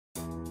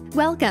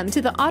Welcome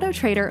to the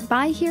Autotrader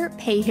Buy Here,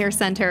 Pay Here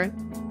Center,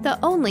 the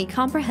only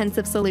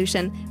comprehensive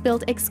solution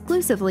built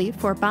exclusively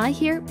for Buy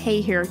Here,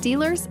 Pay Here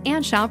dealers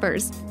and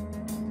shoppers.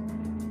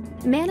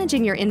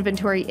 Managing your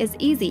inventory is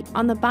easy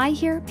on the Buy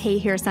Here, Pay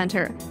Here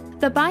Center.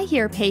 The Buy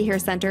Here, Pay Here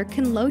Center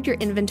can load your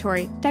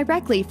inventory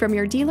directly from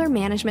your dealer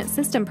management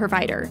system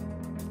provider.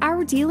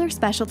 Our dealer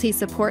specialty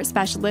support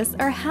specialists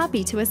are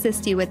happy to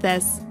assist you with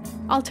this.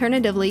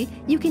 Alternatively,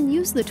 you can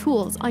use the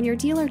tools on your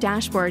dealer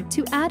dashboard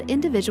to add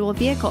individual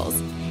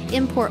vehicles,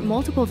 import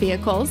multiple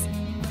vehicles,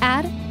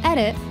 add,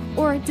 edit,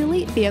 or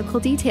delete vehicle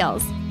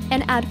details,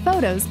 and add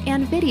photos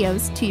and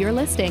videos to your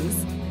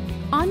listings.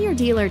 On your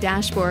dealer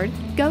dashboard,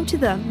 go to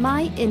the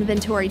My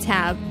Inventory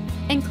tab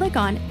and click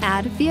on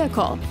Add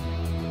Vehicle.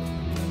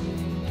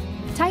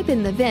 Type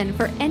in the VIN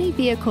for any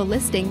vehicle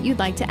listing you'd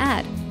like to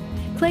add.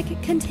 Click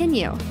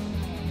Continue.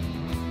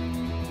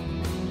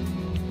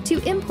 To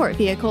import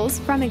vehicles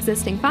from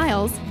existing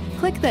files,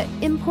 click the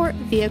Import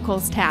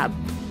Vehicles tab.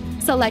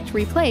 Select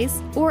Replace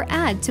or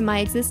Add to my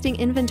existing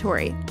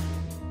inventory.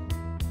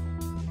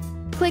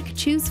 Click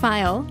Choose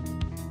File.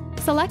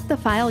 Select the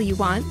file you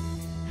want.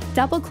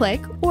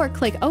 Double-click or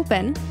click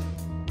Open.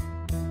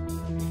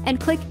 And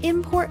click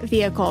Import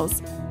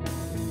Vehicles.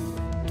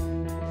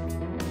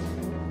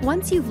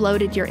 Once you've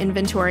loaded your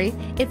inventory,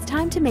 it's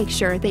time to make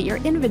sure that your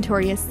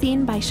inventory is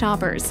seen by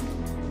shoppers.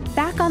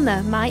 Back on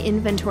the My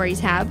Inventory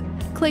tab,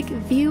 click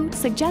View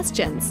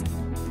Suggestions.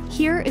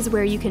 Here is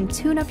where you can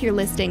tune up your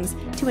listings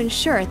to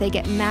ensure they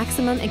get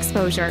maximum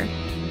exposure.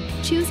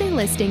 Choose a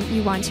listing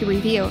you want to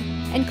review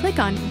and click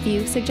on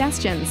View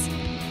Suggestions.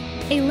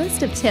 A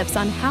list of tips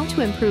on how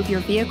to improve your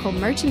vehicle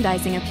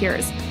merchandising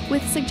appears,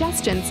 with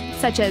suggestions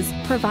such as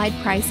provide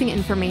pricing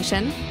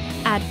information,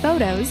 add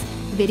photos,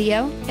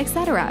 video,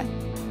 etc.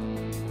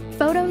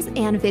 Photos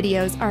and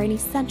videos are an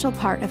essential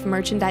part of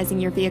merchandising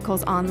your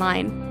vehicles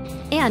online,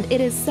 and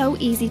it is so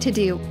easy to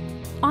do.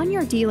 On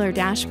your dealer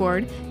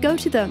dashboard, go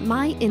to the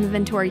My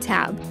Inventory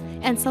tab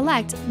and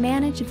select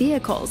Manage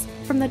Vehicles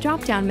from the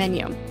drop-down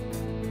menu.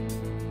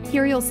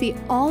 Here you'll see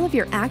all of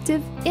your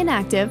active,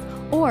 inactive,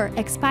 or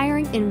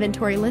expiring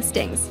inventory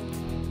listings.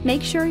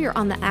 Make sure you're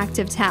on the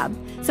Active tab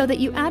so that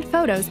you add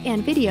photos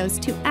and videos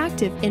to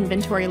active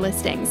inventory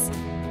listings.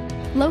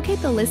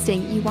 Locate the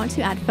listing you want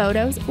to add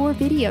photos or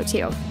video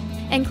to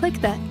and click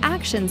the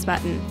Actions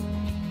button.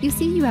 You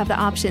see you have the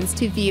options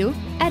to view,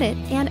 edit,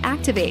 and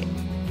activate.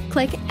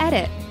 Click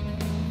Edit.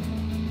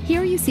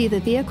 Here you see the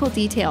vehicle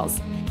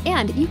details,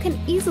 and you can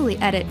easily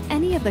edit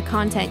any of the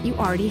content you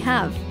already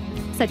have,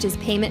 such as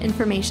payment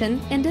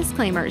information and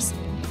disclaimers.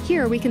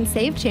 Here we can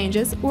save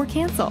changes or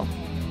cancel.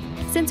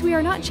 Since we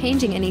are not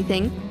changing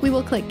anything, we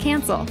will click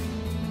Cancel.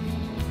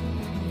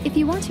 If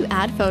you want to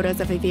add photos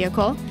of a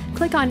vehicle,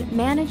 click on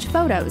Manage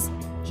Photos,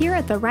 here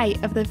at the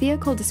right of the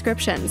vehicle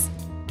descriptions.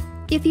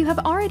 If you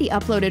have already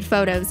uploaded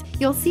photos,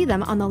 you'll see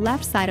them on the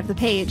left side of the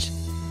page.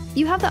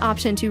 You have the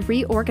option to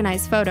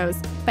reorganize photos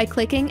by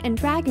clicking and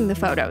dragging the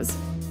photos,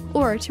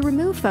 or to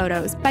remove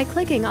photos by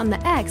clicking on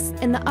the X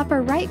in the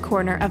upper right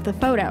corner of the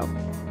photo.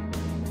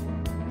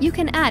 You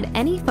can add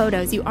any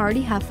photos you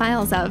already have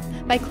files of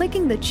by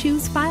clicking the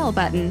Choose File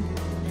button.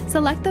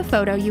 Select the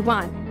photo you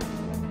want.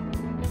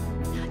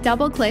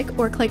 Double-click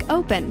or click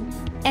Open,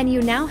 and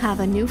you now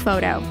have a new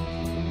photo.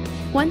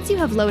 Once you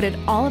have loaded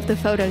all of the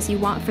photos you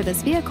want for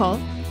this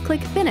vehicle, click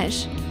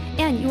Finish,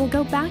 and you will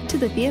go back to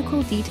the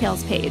Vehicle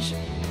Details page,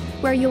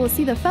 where you will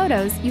see the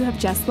photos you have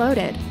just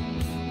loaded.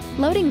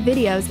 Loading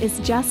videos is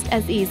just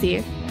as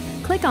easy.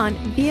 Click on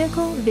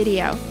Vehicle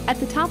Video at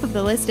the top of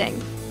the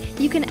listing.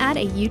 You can add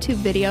a YouTube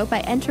video by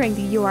entering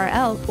the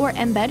URL or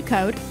embed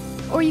code,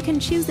 or you can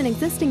choose an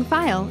existing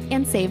file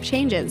and save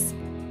changes.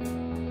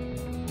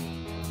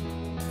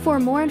 For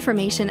more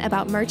information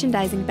about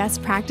merchandising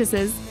best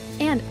practices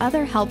and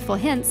other helpful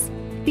hints,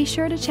 be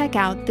sure to check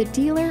out the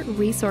Dealer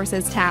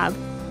Resources tab.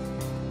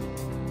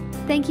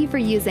 Thank you for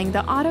using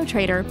the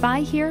Autotrader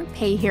Buy Here,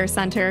 Pay Here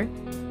Center.